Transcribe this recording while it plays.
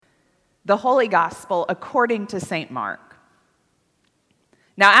The Holy Gospel according to St. Mark.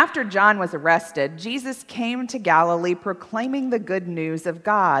 Now, after John was arrested, Jesus came to Galilee proclaiming the good news of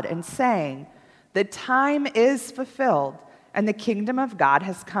God and saying, "The time is fulfilled, and the kingdom of God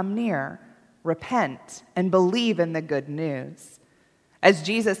has come near. Repent and believe in the good news." As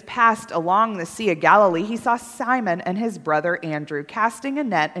Jesus passed along the Sea of Galilee, he saw Simon and his brother Andrew casting a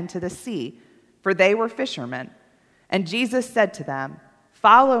net into the sea, for they were fishermen. And Jesus said to them,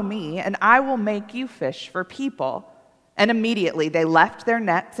 "Follow me, and I will make you fish for people." And immediately they left their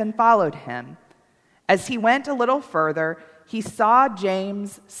nets and followed him. As he went a little further, he saw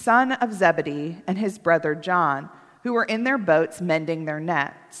James, son of Zebedee, and his brother John, who were in their boats mending their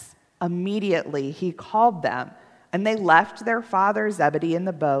nets. Immediately he called them, and they left their father Zebedee in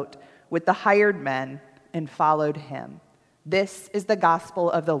the boat with the hired men and followed him. This is the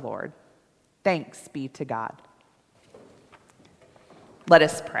gospel of the Lord. Thanks be to God. Let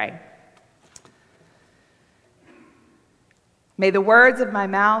us pray. May the words of my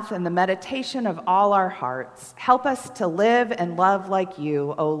mouth and the meditation of all our hearts help us to live and love like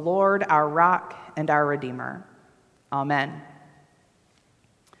you, O Lord, our rock and our Redeemer. Amen.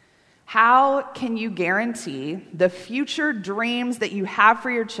 How can you guarantee the future dreams that you have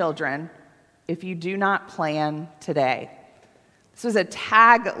for your children if you do not plan today? This was a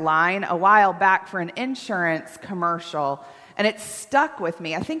tagline a while back for an insurance commercial, and it stuck with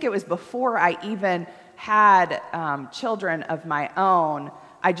me. I think it was before I even had children of my own.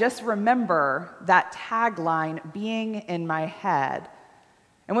 I just remember that tagline being in my head.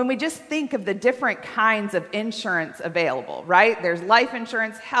 And when we just think of the different kinds of insurance available, right? There's life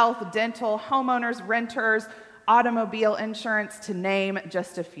insurance, health, dental, homeowners, renters, automobile insurance, to name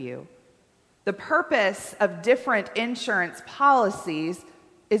just a few. The purpose of different insurance policies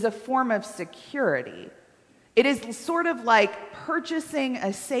is a form of security. It is sort of like purchasing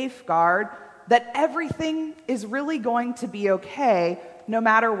a safeguard that everything is really going to be okay no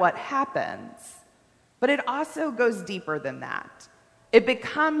matter what happens. But it also goes deeper than that. It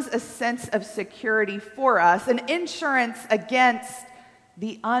becomes a sense of security for us, an insurance against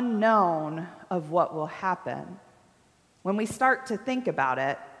the unknown of what will happen. When we start to think about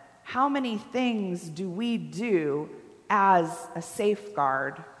it, how many things do we do as a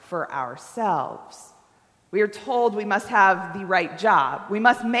safeguard for ourselves? We are told we must have the right job. We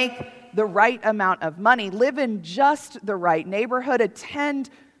must make the right amount of money, live in just the right neighborhood, attend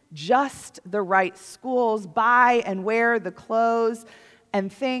just the right schools, buy and wear the clothes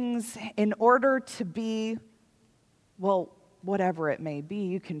and things in order to be, well, whatever it may be.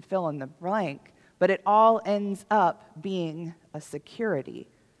 You can fill in the blank, but it all ends up being a security.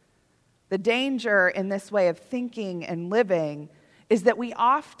 The danger in this way of thinking and living is that we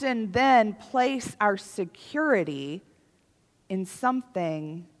often then place our security in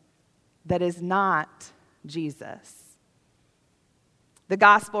something that is not Jesus. The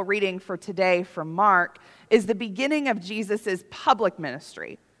gospel reading for today from Mark is the beginning of Jesus' public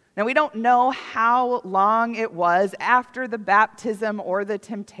ministry. Now, we don't know how long it was after the baptism or the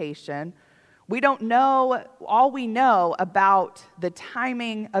temptation. We don't know. All we know about the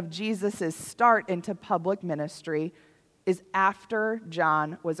timing of Jesus' start into public ministry is after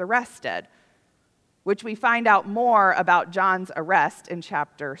John was arrested, which we find out more about John's arrest in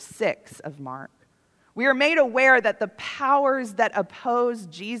chapter 6 of Mark. We are made aware that the powers that oppose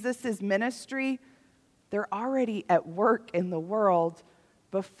Jesus' ministry, they're already at work in the world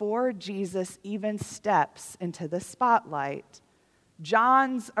before Jesus even steps into the spotlight.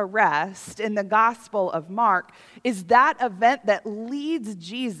 John's arrest in the Gospel of Mark is that event that leads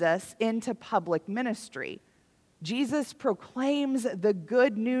Jesus into public ministry. Jesus proclaims the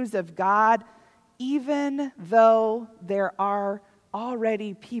good news of God even though there are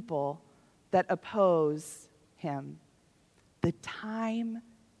already people that oppose him. The time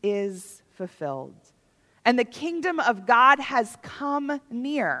is fulfilled, and the kingdom of God has come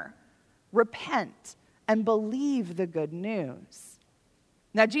near. Repent and believe the good news.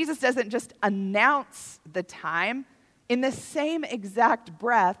 Now, Jesus doesn't just announce the time. In the same exact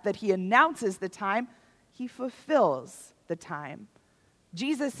breath that he announces the time, he fulfills the time.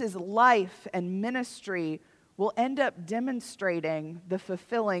 Jesus' life and ministry will end up demonstrating the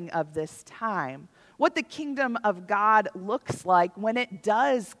fulfilling of this time, what the kingdom of God looks like when it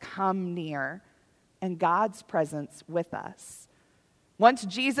does come near, and God's presence with us. Once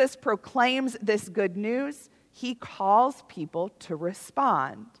Jesus proclaims this good news, he calls people to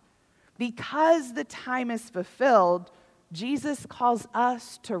respond. Because the time is fulfilled, Jesus calls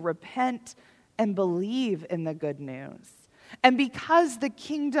us to repent and believe in the good news. And because the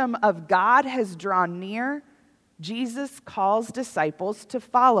kingdom of God has drawn near, Jesus calls disciples to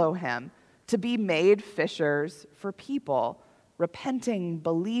follow him, to be made fishers for people. Repenting,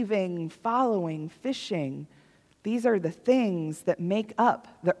 believing, following, fishing. These are the things that make up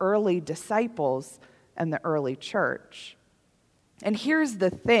the early disciples and the early church. And here's the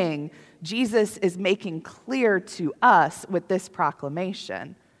thing Jesus is making clear to us with this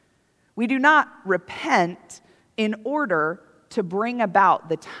proclamation. We do not repent in order to bring about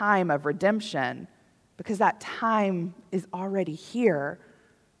the time of redemption, because that time is already here.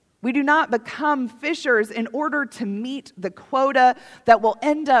 We do not become fishers in order to meet the quota that will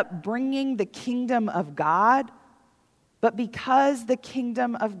end up bringing the kingdom of God, but because the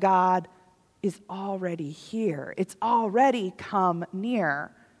kingdom of God is already here. It's already come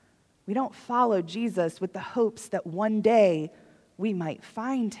near. We don't follow Jesus with the hopes that one day we might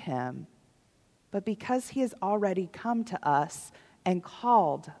find him, but because he has already come to us and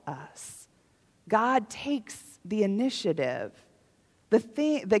called us. God takes the initiative.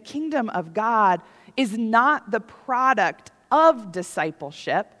 The kingdom of God is not the product of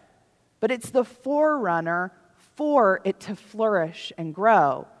discipleship, but it's the forerunner for it to flourish and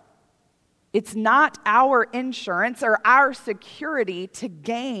grow. It's not our insurance or our security to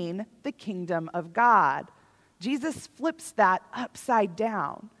gain the kingdom of God. Jesus flips that upside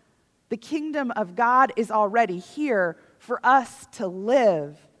down. The kingdom of God is already here for us to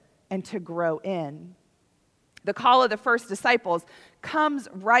live and to grow in. The call of the first disciples comes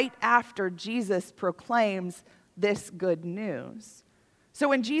right after Jesus proclaims this good news. So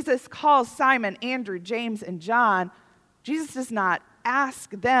when Jesus calls Simon, Andrew, James, and John, Jesus does not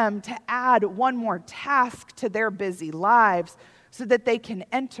ask them to add one more task to their busy lives so that they can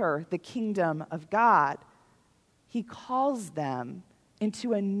enter the kingdom of God. He calls them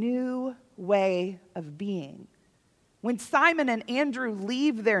into a new way of being. When Simon and Andrew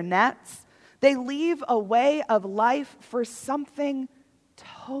leave their nets, they leave a way of life for something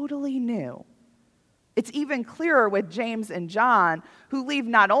totally new. It's even clearer with James and John, who leave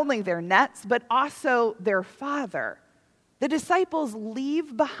not only their nets, but also their father. The disciples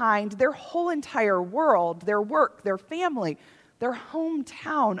leave behind their whole entire world, their work, their family, their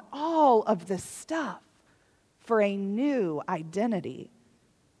hometown, all of this stuff for a new identity.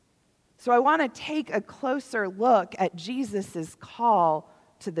 So I want to take a closer look at Jesus' call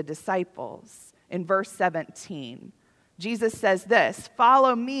to the disciples. In verse 17, Jesus says this,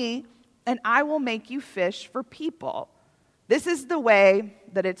 "Follow me, and I will make you fish for people." This is the way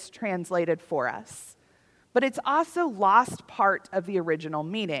that it's translated for us. But it's also lost part of the original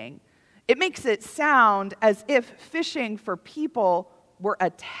meaning. It makes it sound as if fishing for people were a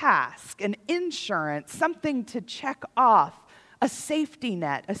task, an insurance, something to check off, a safety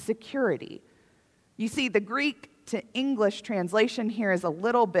net, a security. You see, the Greek to English translation here is a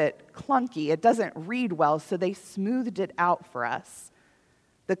little bit clunky. It doesn't read well, so they smoothed it out for us.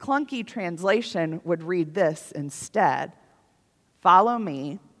 The clunky translation would read this instead: "Follow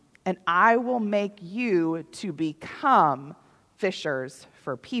me, and I will make you to become fishers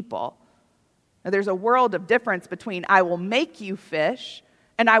for people." Now, there's a world of difference between "I will make you fish"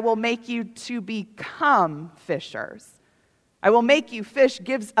 and "I will make you to become fishers." "I will make you fish"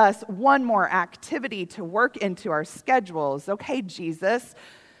 gives us one more activity to work into our schedules. Okay, Jesus,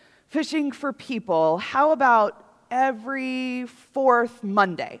 fishing for people, how about every fourth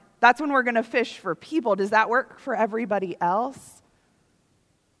Monday? That's when we're going to fish for people. Does that work for everybody else?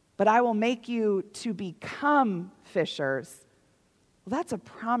 But "I will make you to become fishers." Well, that's a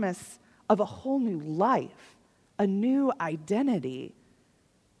promise of a whole new life, a new identity.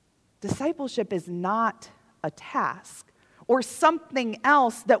 Discipleship is not a task or something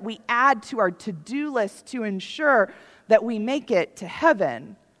else that we add to our to-do list to ensure that we make it to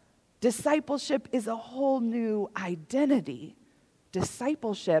heaven. Discipleship is a whole new identity.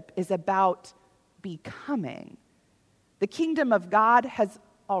 Discipleship is about becoming. The kingdom of God has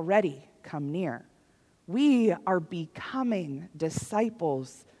already come near. We are becoming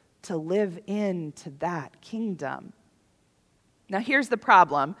disciples to live into that kingdom. Now, here's the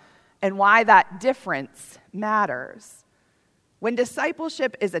problem and why that difference matters. When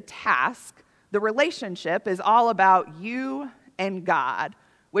discipleship is a task, the relationship is all about you and God,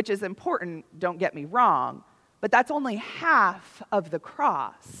 which is important, don't get me wrong, but that's only half of the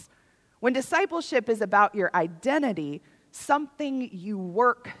cross. When discipleship is about your identity, something you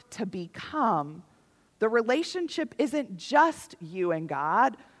work to become, the relationship isn't just you and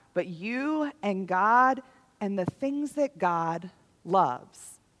God, but you and God and the things that God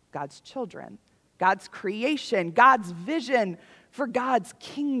loves, God's children, God's creation, God's vision for God's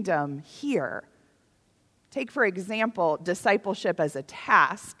kingdom here. Take, for example, discipleship as a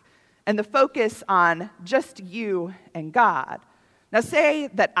task. and the focus on just you and God. Now, say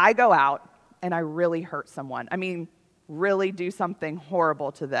that I go out and I really hurt someone. I mean, really do something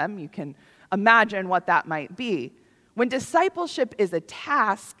horrible to them. You can imagine what that might be. When discipleship is a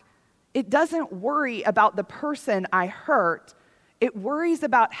task, it doesn't worry about the person I hurt. It worries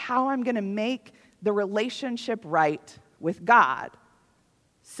about how I'm going to make the relationship right with God.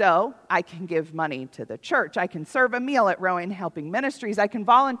 So I can give money to the church. I can serve a meal at Rowing Helping Ministries. I can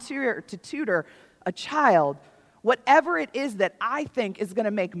volunteer to tutor a child. Whatever it is that I think is going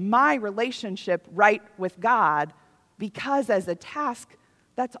to make my relationship right with God, because as a task,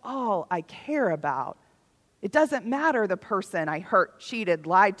 that's all I care about. It doesn't matter the person I hurt, cheated,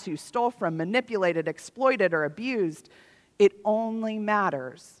 lied to, stole from, manipulated, exploited, or abused. It only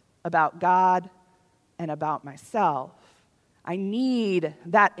matters about God and about myself. I need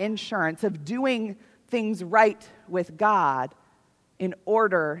that insurance of doing things right with God in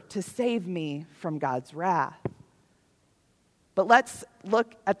order to save me from God's wrath. But let's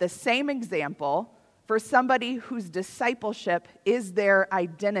look at the same example for somebody whose discipleship is their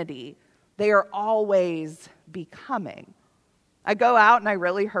identity. They are always becoming. I go out and I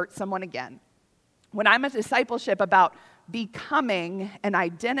really hurt someone again. When I'm a discipleship about becoming an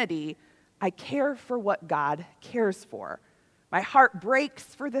identity, I care for what God cares for. My heart breaks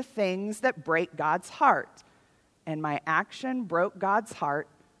for the things that break God's heart. And my action broke God's heart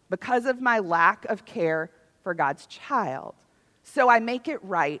because of my lack of care for God's child. So I make it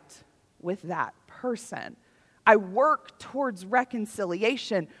right with that person. I work towards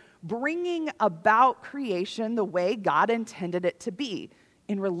reconciliation, bringing about creation the way God intended it to be,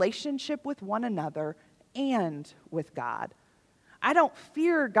 in relationship with one another and with God. I don't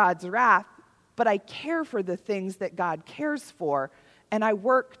fear God's wrath, but I care for the things that God cares for, and I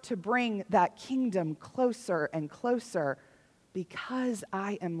work to bring that kingdom closer and closer because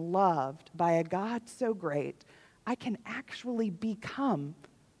I am loved by a God so great, I can actually become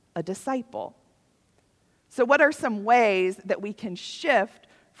a disciple. So what are some ways that we can shift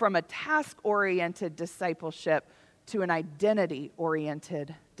from a task-oriented discipleship to an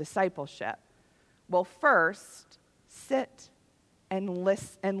identity-oriented discipleship? Well, first, sit and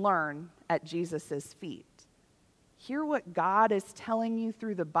listen and learn at Jesus' feet. Hear what God is telling you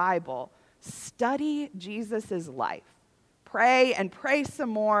through the Bible. Study Jesus' life. Pray and pray some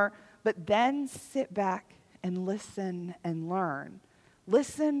more, but then sit back and listen and learn.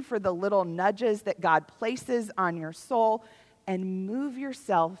 Listen for the little nudges that God places on your soul and move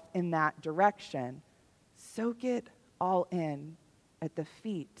yourself in that direction. Soak it all in at the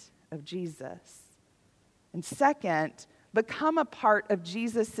feet of Jesus. And second, become a part of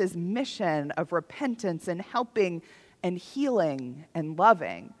Jesus' mission of repentance and helping and healing and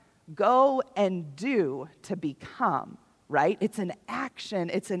loving. Go and do to become, right? It's an action,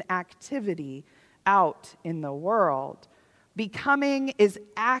 it's an activity out in the world. Becoming is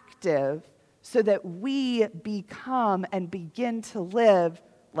active so that we become and begin to live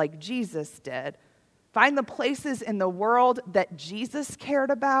like Jesus did. Find the places in the world that Jesus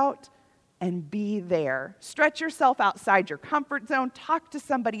cared about and be there. Stretch yourself outside your comfort zone. Talk to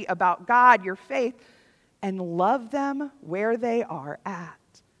somebody about God, your faith, and love them where they are at.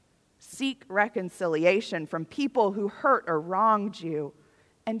 Seek reconciliation from people who hurt or wronged you,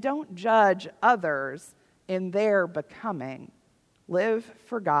 and don't judge others in their becoming. Live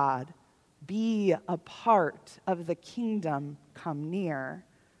for God. Be a part of the kingdom come near.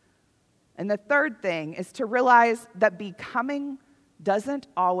 And the third thing is to realize that becoming doesn't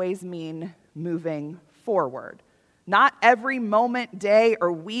always mean moving forward. Not every moment, day,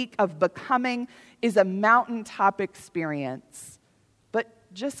 or week of becoming is a mountaintop experience, but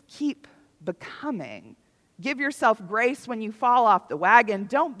just keep becoming. Give yourself grace when you fall off the wagon.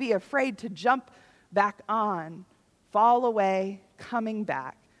 Don't be afraid to jump back on. Fall away, coming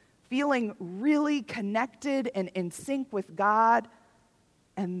back. Feeling really connected and in sync with God.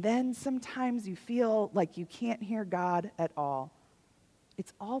 And then sometimes you feel like you can't hear God at all.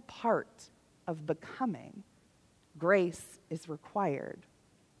 It's all part of becoming. Grace is required.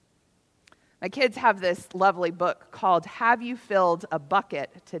 My kids have this lovely book called Have You Filled a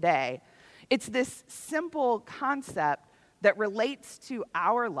Bucket Today? It's this simple concept that relates to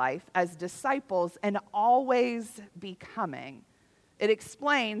our life as disciples and always becoming. It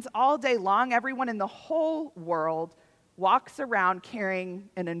explains all day long, everyone in the whole world walks around carrying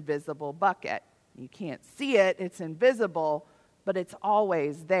an invisible bucket. You can't see it, it's invisible, but it's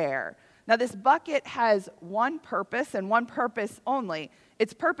always there. Now, this bucket has one purpose and one purpose only.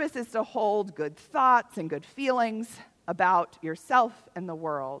 Its purpose is to hold good thoughts and good feelings about yourself and the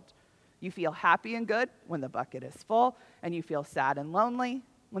world. You feel happy and good when the bucket is full, and you feel sad and lonely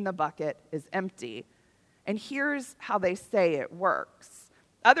when the bucket is empty. And here's how they say it works.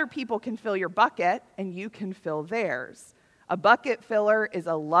 Other people can fill your bucket, and you can fill theirs. A bucket filler is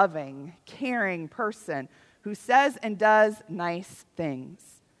a loving, caring person who says and does nice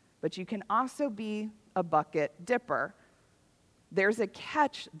things. But you can also be a bucket dipper. There's a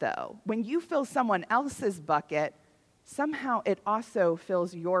catch, though. When you fill someone else's bucket, somehow it also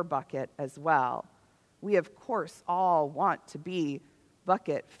fills your bucket as well. We, of course, all want to be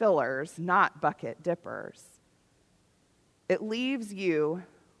bucket fillers, not bucket dippers. It leaves you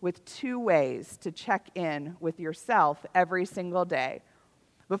with two ways to check in with yourself every single day.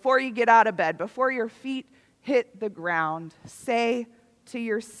 Before you get out of bed, before your feet hit the ground, say to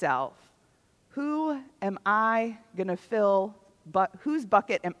yourself, whose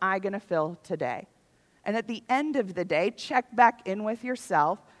bucket am I going to fill today? And at the end of the day, check back in with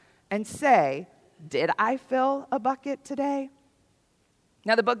yourself and say, did I fill a bucket today?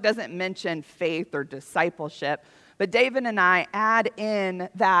 Now, the book doesn't mention faith or discipleship, but David and I add in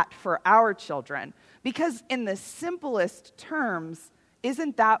that for our children. Because in the simplest terms,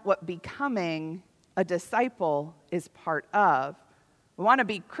 isn't that what becoming a disciple is part of? We want to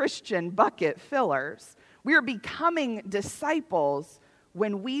be Christian bucket fillers. We are becoming disciples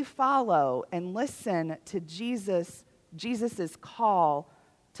when we follow and listen to Jesus' call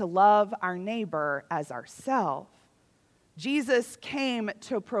to love our neighbor as ourselves. Jesus came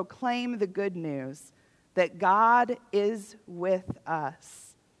to proclaim the good news that God is with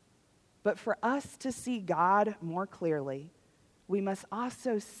us. But for us to see God more clearly, we must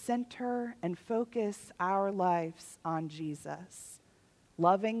also center and focus our lives on Jesus,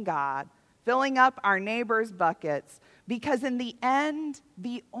 loving God, filling up our neighbor's buckets, because in the end,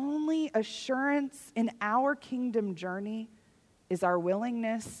 the only assurance in our kingdom journey is our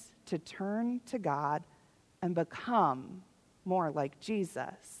willingness to turn to God and become more like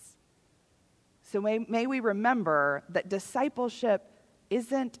Jesus. So may we remember that discipleship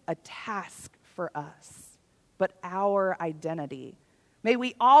isn't a task for us, but our identity. May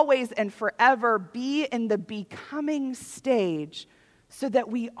we always and forever be in the becoming stage so that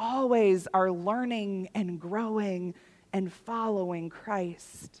we always are learning and growing and following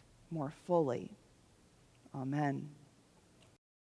Christ more fully. Amen.